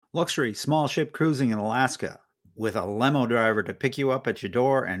Luxury small ship cruising in Alaska with a limo driver to pick you up at your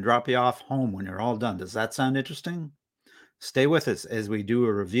door and drop you off home when you're all done. Does that sound interesting? Stay with us as we do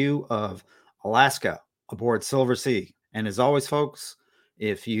a review of Alaska aboard Silver Sea. And as always, folks,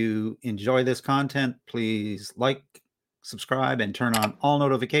 if you enjoy this content, please like, subscribe, and turn on all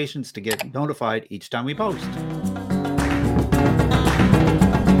notifications to get notified each time we post.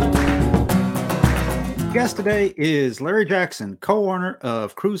 Guest today is Larry Jackson, co-owner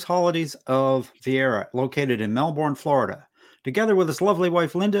of Cruise Holidays of Viera, located in Melbourne, Florida. Together with his lovely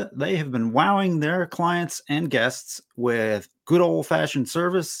wife, Linda, they have been wowing their clients and guests with good old-fashioned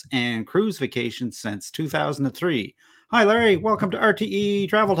service and cruise vacations since 2003. Hi, Larry. Welcome to RTE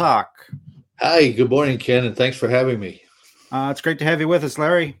Travel Talk. Hi, good morning, Ken, and thanks for having me. It's great to have you with us,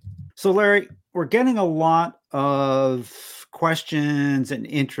 Larry. So, Larry, we're getting a lot of questions and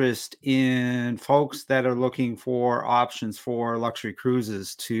interest in folks that are looking for options for luxury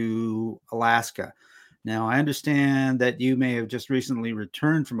cruises to Alaska. Now, I understand that you may have just recently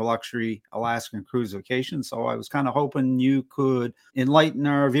returned from a luxury Alaskan cruise vacation, so I was kind of hoping you could enlighten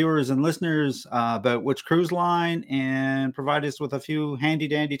our viewers and listeners about which cruise line and provide us with a few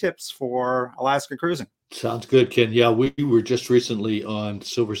handy-dandy tips for Alaska cruising. Sounds good, Ken. Yeah, we were just recently on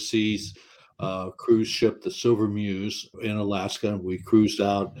Silver Sea's cruise ship, the Silver Muse, in Alaska. We cruised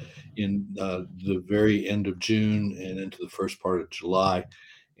out in the very end of June and into the first part of July.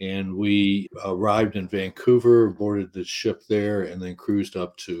 And we arrived in Vancouver, boarded the ship there, and then cruised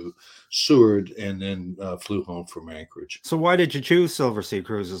up to Seward, and then flew home from Anchorage. So why did you choose Silver Sea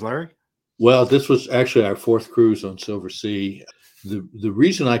Cruises, Larry? Well, this was actually our fourth cruise on Silver Sea. The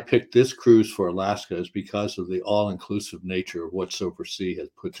reason I picked this cruise for Alaska is because of the all-inclusive nature of what Silver Sea has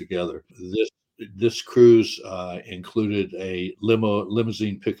put together. This cruise included a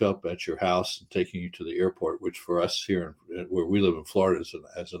limousine pickup at your house and taking you to the airport, which for us here where we live in Florida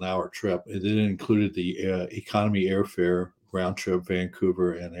is an hour trip. It then included the economy airfare round trip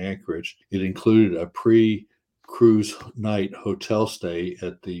Vancouver and Anchorage. It included a cruise night hotel stay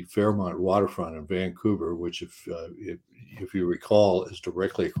at the Fairmont waterfront in Vancouver, which if you recall is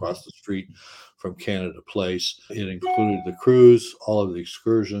directly across the street from Canada Place. It included the cruise, all of the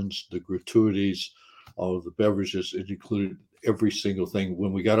excursions, the gratuities, all of the beverages. It included every single thing.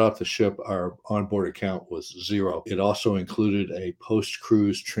 When we got off the ship, our onboard account was zero. It also included a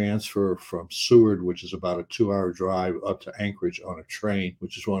post-cruise transfer from Seward, which is about a 2-hour drive up to Anchorage on a train,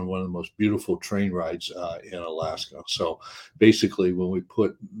 which is one of the most beautiful train rides in Alaska. So basically, when we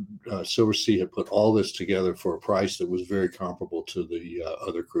put Silver Sea had put all this together for a price that was very comparable to the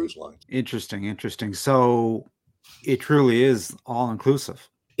other cruise lines. Interesting. So it truly is all-inclusive.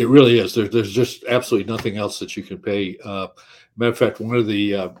 It really is. There's just absolutely nothing else that you can pay. Matter of fact, one of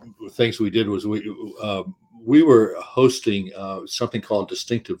the things we did was we were hosting something called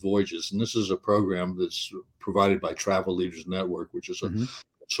Distinctive Voyages, and this is a program that's provided by Travel Leaders Network, which is a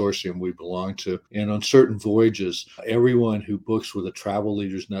consortium we belong to. And on certain voyages, everyone who books with a Travel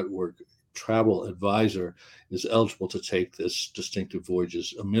Leaders Network travel advisor is eligible to take this Distinctive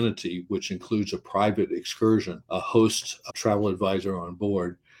Voyages amenity, which includes a private excursion, a host, a travel advisor on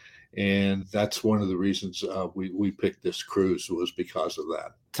board. And that's one of the reasons we picked this cruise was because of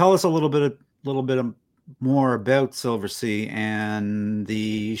that. Tell us a little bit more about Silver Sea and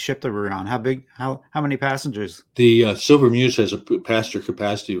the ship that we're on. How big? How many passengers? The Silver Muse has a passenger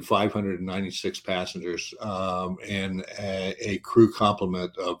capacity of 596 passengers and a crew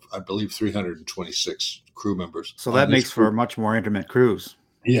complement of, I believe, 326 crew members. So that makes for a much more intimate cruise.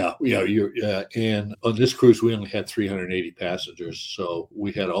 Yeah. And on this cruise, we only had 380 passengers, so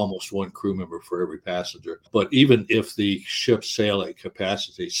we had almost one crew member for every passenger. But even if the ships sail at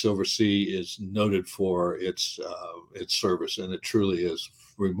capacity, Silver Sea is noted for its service, and it truly is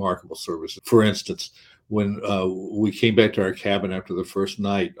remarkable service. For instance, when we came back to our cabin after the first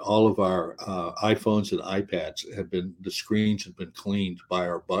night, all of our iPhones and iPads the screens had been cleaned by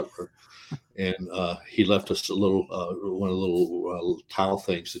our butler. And he left us one of the little towel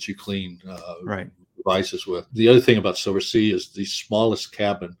things that you clean devices with. The other thing about Silver Sea is the smallest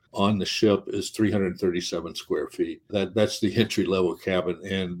cabin on the ship is 337 square feet. That's the entry level cabin,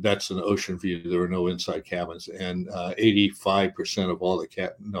 and that's an ocean view. There are no inside cabins, and 85% of all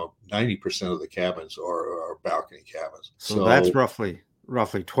 90% of the cabins are balcony cabins. So that's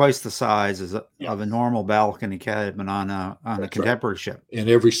roughly twice the size of a normal balcony cabin on a contemporary ship. And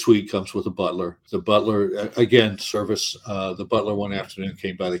every suite comes with a butler. The butler, again, service. The butler one afternoon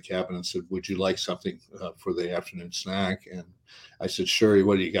came by the cabin and said, "Would you like something for the afternoon snack?" And I said, "Sure.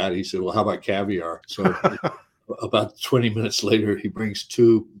 What do you got?" He said, "Well, how about caviar?" So about 20 minutes later, he brings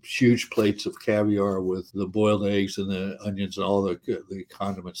 2 huge plates of caviar with the boiled eggs and the onions and all the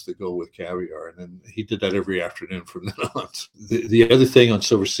condiments that go with caviar. And then he did that every afternoon from then on. The other thing on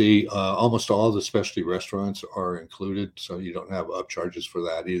Silver Sea, almost all the specialty restaurants are included, so you don't have upcharges for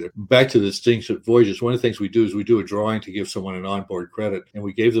that either. Back to the distinction voyages, one of the things we do is we do a drawing to give someone an onboard credit, and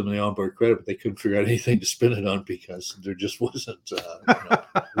we gave them the onboard credit, but they couldn't figure out anything to spend it on because there just wasn't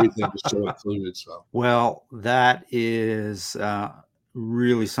everything was so included. So well, that is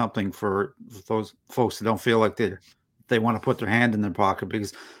really something for those folks that don't feel like they want to put their hand in their pocket,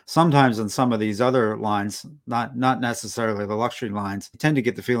 because sometimes in some of these other lines, not necessarily the luxury lines, you tend to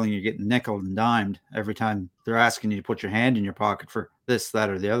get the feeling you're getting nickel and dimed every time they're asking you to put your hand in your pocket for this, that,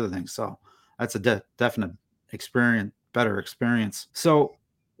 or the other thing. So that's a definite better experience. So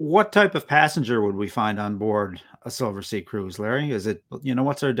what type of passenger would we find on board a Silver Sea cruise, Larry? Is it,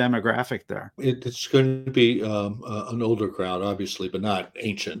 what's our demographic there? It's going to be an older crowd, obviously, but not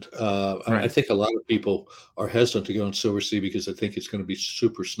ancient. I think a lot of people are hesitant to go on Silver Sea because they think it's going to be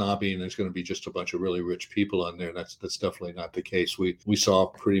super snobby and there's going to be just a bunch of really rich people on there. That's definitely not the case. We saw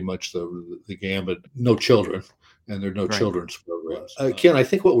pretty much the gambit. No children. And there are no children's programs. Ken, I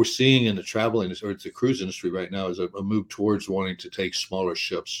think what we're seeing in the travel industry, or the cruise industry right now, is a move towards wanting to take smaller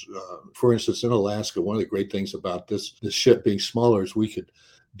ships. For instance, in Alaska, one of the great things about this ship being smaller is we could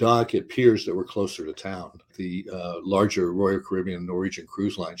dock at piers that were closer to town. The larger Royal Caribbean, Norwegian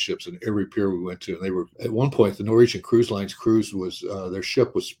Cruise Line ships, and every pier we went to, and they were at one point the Norwegian Cruise Line's cruise was their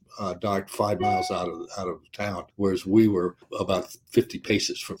ship was docked 5 miles out of town, whereas we were about 50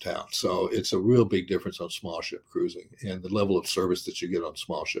 paces from town. So it's a real big difference on small ship cruising and the level of service that you get on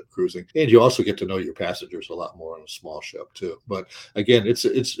small ship cruising, and you also get to know your passengers a lot more on a small ship too. But again, it's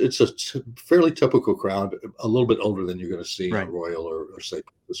a fairly typical crowd, a little bit older than you're going to see on Royal or say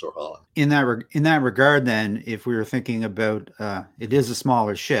or Holland. In that regard, then, if we were thinking about it is a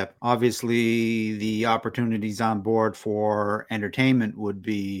smaller ship, obviously the opportunities on board for entertainment would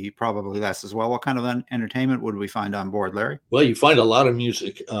be probably less as well. What kind of entertainment would we find on board, Larry? Well, you find a lot of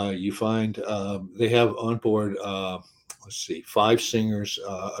music. You find they have on board, let's see, 5 singers,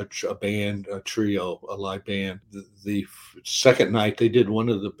 a band, a trio, a live band. The second night, they did one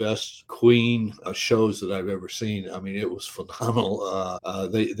of the best Queen shows that I've ever seen. I mean, it was phenomenal.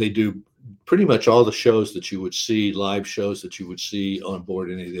 They do pretty much all the shows that you would see, live shows that you would see on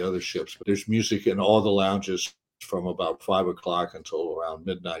board any of the other ships. But there's music in all the lounges from about 5 o'clock until around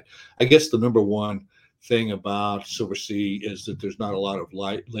midnight. I guess the number one thing about Silver Sea is that there's not a lot of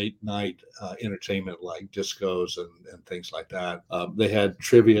late night entertainment like discos and things like that. They had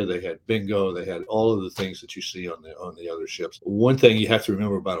trivia, they had bingo, they had all of the things that you see on the other ships. One thing you have to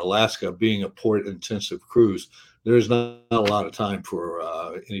remember about Alaska, being a port intensive cruise, there's not a lot of time for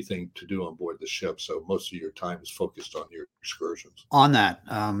anything to do on board the ship. So most of your time is focused on your excursions. On that,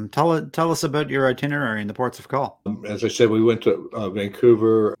 tell us about your itinerary in the ports of call. As I said, we went to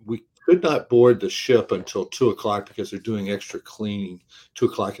Vancouver. We could not board the ship until 2 o'clock because they're doing extra cleaning, 2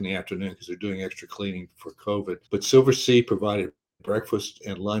 o'clock in the afternoon because they're doing extra cleaning for COVID. But Silver Sea provided breakfast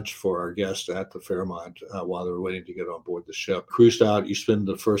and lunch for our guests at the Fairmont while they were waiting to get on board the ship. Cruised out, you spend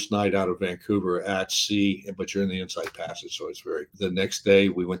the first night out of Vancouver at sea, but you're in the inside passage, so it's the next day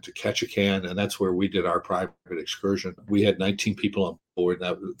we went to Ketchikan, and that's where we did our private excursion. We had 19 people on board.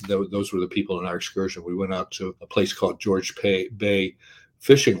 Those were the people in our excursion. We went out to a place called George Bay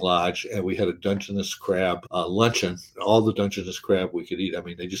Fishing Lodge, and we had a Dungeness crab luncheon. All the Dungeness crab we could eat. I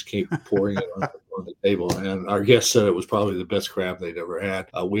mean, they just keep pouring it on the table, and our guests said it was probably the best crab they'd ever had.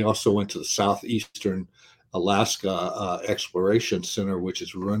 We also went to the Southeastern Alaska Exploration Center, which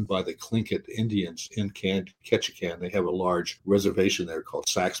is run by the Tlingit Indians in Ketchikan. They have a large reservation there called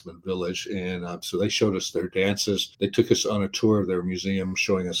Saxman Village, and so they showed us their dances. They took us on a tour of their museum,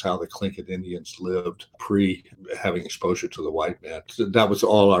 showing us how the Tlingit Indians lived pre having exposure to the white man. So that was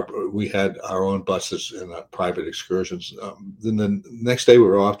all we had our own buses and private excursions. Then the next day we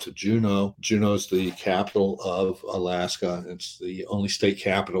were off to Juneau. Juneau's the capital of Alaska. It's the only state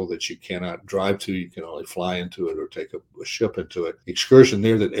capital that you cannot drive to. You can only fly into it or take a ship into it. Excursion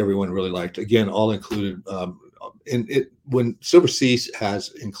there that everyone really liked. Again, all included. When Silver Seas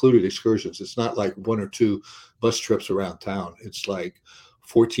has included excursions, it's not like 1 or 2 bus trips around town. It's like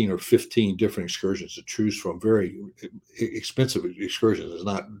 14 or 15 different excursions to choose from. Very expensive excursions. It's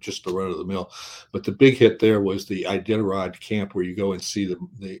not just the run of the mill. But the big hit there was the Iditarod camp, where you go and see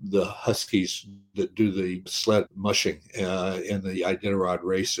the Huskies that do the sled mushing in the Iditarod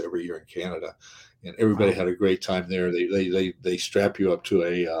race every year in Canada. and everybody Wow. had a great time there. They strap you up to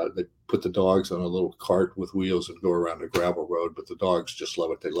they put the dogs on a little cart with wheels and go around a gravel road, but the dogs just love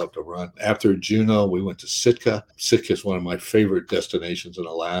it. They love to run. After Juneau, we went to Sitka. Sitka is one of my favorite destinations in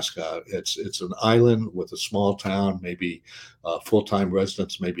Alaska. It's an island with a small town, maybe full-time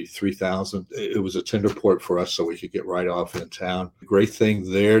residents, maybe 3,000. It was a tender port for us, so we could get right off in town. The great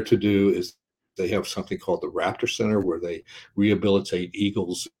thing there to do is they have something called the Raptor Center where they rehabilitate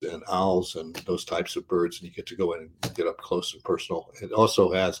eagles and owls and those types of birds, and you get to go in and get up close and personal. It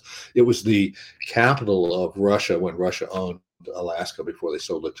was the capital of Russia when Russia owned Alaska before they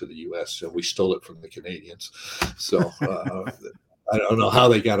sold it to the U.S., and we stole it from the Canadians. So I don't know how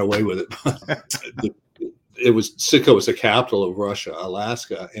they got away with it. Sitka was the capital of Russia,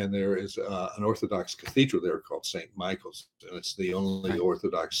 Alaska, and there is an Orthodox cathedral there called St. Michael's, and it's the only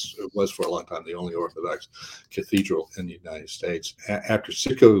Orthodox, it was for a long time, the only Orthodox cathedral in the United States. After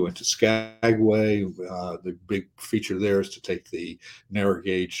Sitka, we went to Skagway. The big feature there is to take the narrow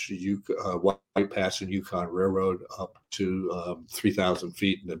gauge White Pass and Yukon Railroad up to 3,000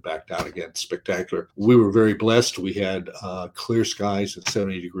 feet and then back down again. Spectacular. We were very blessed. We had clear skies and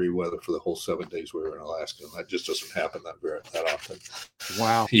 70-degree weather for the whole 7 days we were in Alaska. And that just doesn't happen that often.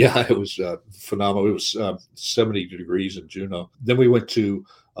 Wow. Yeah, it was phenomenal. It was 70 degrees in Juneau. Then we went to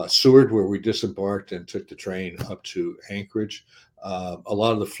Seward, where we disembarked and took the train up to Anchorage. A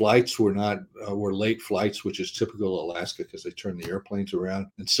lot of the flights were late flights, which is typical of Alaska because they turn the airplanes around.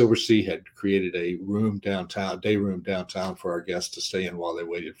 And Silversea had created a day room downtown for our guests to stay in while they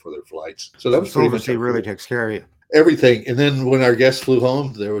waited for their flights. So that was pretty much Silversea really takes care of you. Everything. And then when our guests flew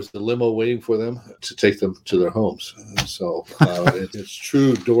home, there was the limo waiting for them to take them to their homes. So it's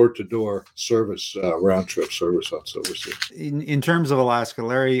true door-to-door service, round-trip service on Silversea. In terms of Alaska,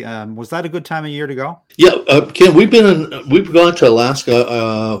 Larry, was that a good time of year to go? Yeah, Ken, we've gone to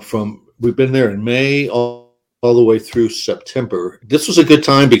Alaska we've been there in May all the way through September. This was a good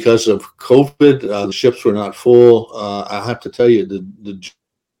time because of COVID. The ships were not full. I have to tell you, the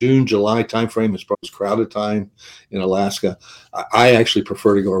June, July timeframe is probably crowded time in Alaska. I actually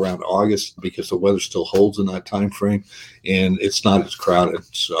prefer to go around August because the weather still holds in that time frame and it's not as crowded.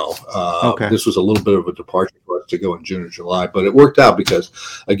 So This was a little bit of a departure for us to go in June or July, but it worked out because,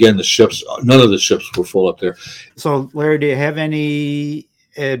 again, none of the ships were full up there. So, Larry, do you have any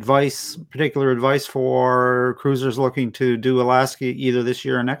particular advice for cruisers looking to do Alaska either this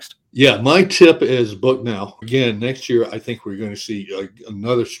year or next? Yeah, my tip is book now. Again, next year, I think we're going to see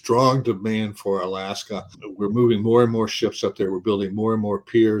another strong demand for Alaska. We're moving more and more ships up there. We're building more and more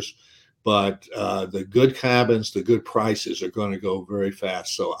piers, but the good cabins, the good prices are going to go very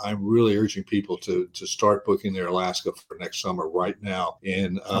fast. So I'm really urging people to start booking their Alaska for next summer right now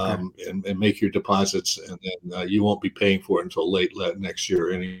and make your deposits, and then you won't be paying for it until late next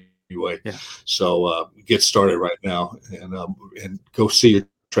year anyway. Yeah. So get started right now and go see your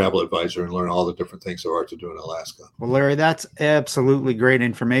travel advisor and learn all the different things there are to do in Alaska. Well, Larry, that's absolutely great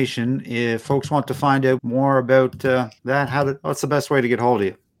information. If folks want to find out more about that, what's the best way to get hold of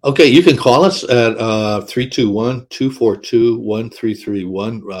you? Okay, you can call us at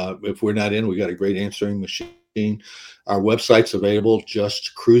 321-242-1331. If we're not in, we got a great answering machine. Our website's available,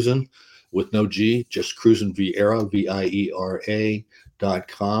 just cruisin' with no G, just cruisin' Viera,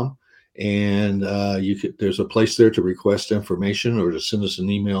 Viera.com. And there's a place there to request information or to send us an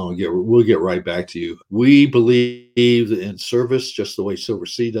email and we'll get right back to you. We believe in service just the way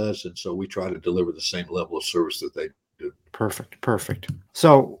Silversea does, and so we try to deliver the same level of service that they do. Perfect.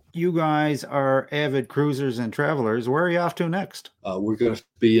 So you guys are avid cruisers and travelers. Where are you off to next? We're going to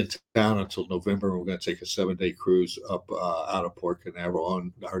be in town until November. We're going to take a 7-day cruise up out of Port Canaveral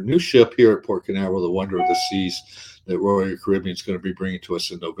on our new ship here at Port Canaveral, the Wonder of the Seas, that Royal Caribbean is going to be bringing to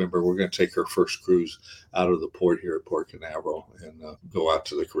us in November. We're going to take our first cruise out of the port here at Port Canaveral and go out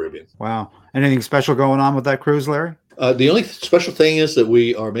to the Caribbean. Wow. Anything special going on with that cruise, Larry? The only special thing is that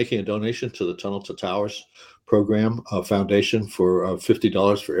we are making a donation to the Tunnel to Towers program foundation for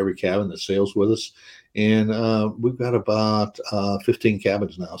 $50 for every cabin that sails with us. And we've got about 15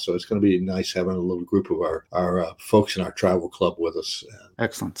 cabins now. So it's going to be nice having a little group of our folks in our travel club with us.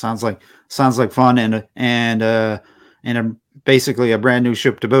 Excellent. Sounds like fun and basically a brand new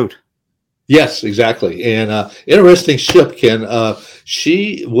ship to boot. Yes, exactly. And interesting ship, Ken.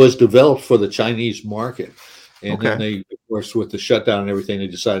 She was developed for the Chinese market. And then they, of course, with the shutdown and everything, they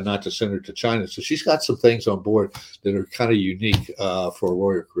decided not to send her to China. So she's got some things on board that are kind of unique for a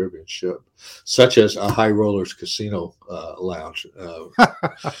Royal Caribbean ship, such as a High Rollers casino lounge,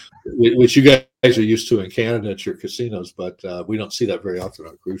 which you guys are used to in Canada at your casinos, but we don't see that very often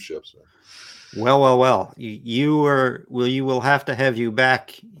on cruise ships. Well. You will have to have you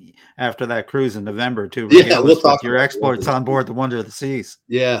back after that cruise in November to Yeah, regale we'll us with talk your about exploits it. on board the Wonder of the Seas.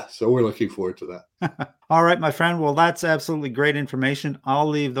 Yeah, so we're looking forward to that. All right, my friend. Well, that's absolutely great information. I'll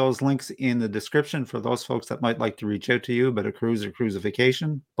leave those links in the description for those folks that might like to reach out to you about a cruise or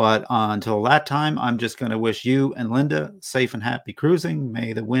cruisification. But until that time, I'm just going to wish you and Linda safe and happy cruising.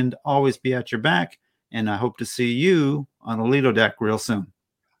 May the wind always be at your back. And I hope to see you on the Lido deck real soon.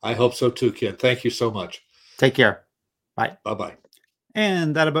 I hope so too, Ken. Thank you so much. Take care. Bye. Bye-bye.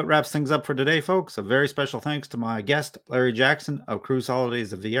 And that about wraps things up for today, folks. A very special thanks to my guest, Larry Jackson of Cruise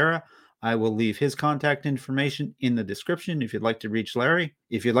Holidays of Viera. I will leave his contact information in the description if you'd like to reach Larry.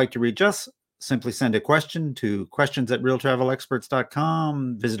 If you'd like to reach us, simply send a question to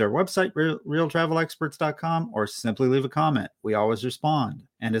questions@realtravelexperts.com. Visit our website, realtravelexperts.com, or simply leave a comment. We always respond.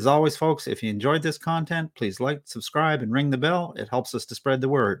 And as always, folks, if you enjoyed this content, please like, subscribe, and ring the bell. It helps us to spread the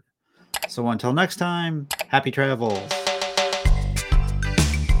word. So until next time, happy travels.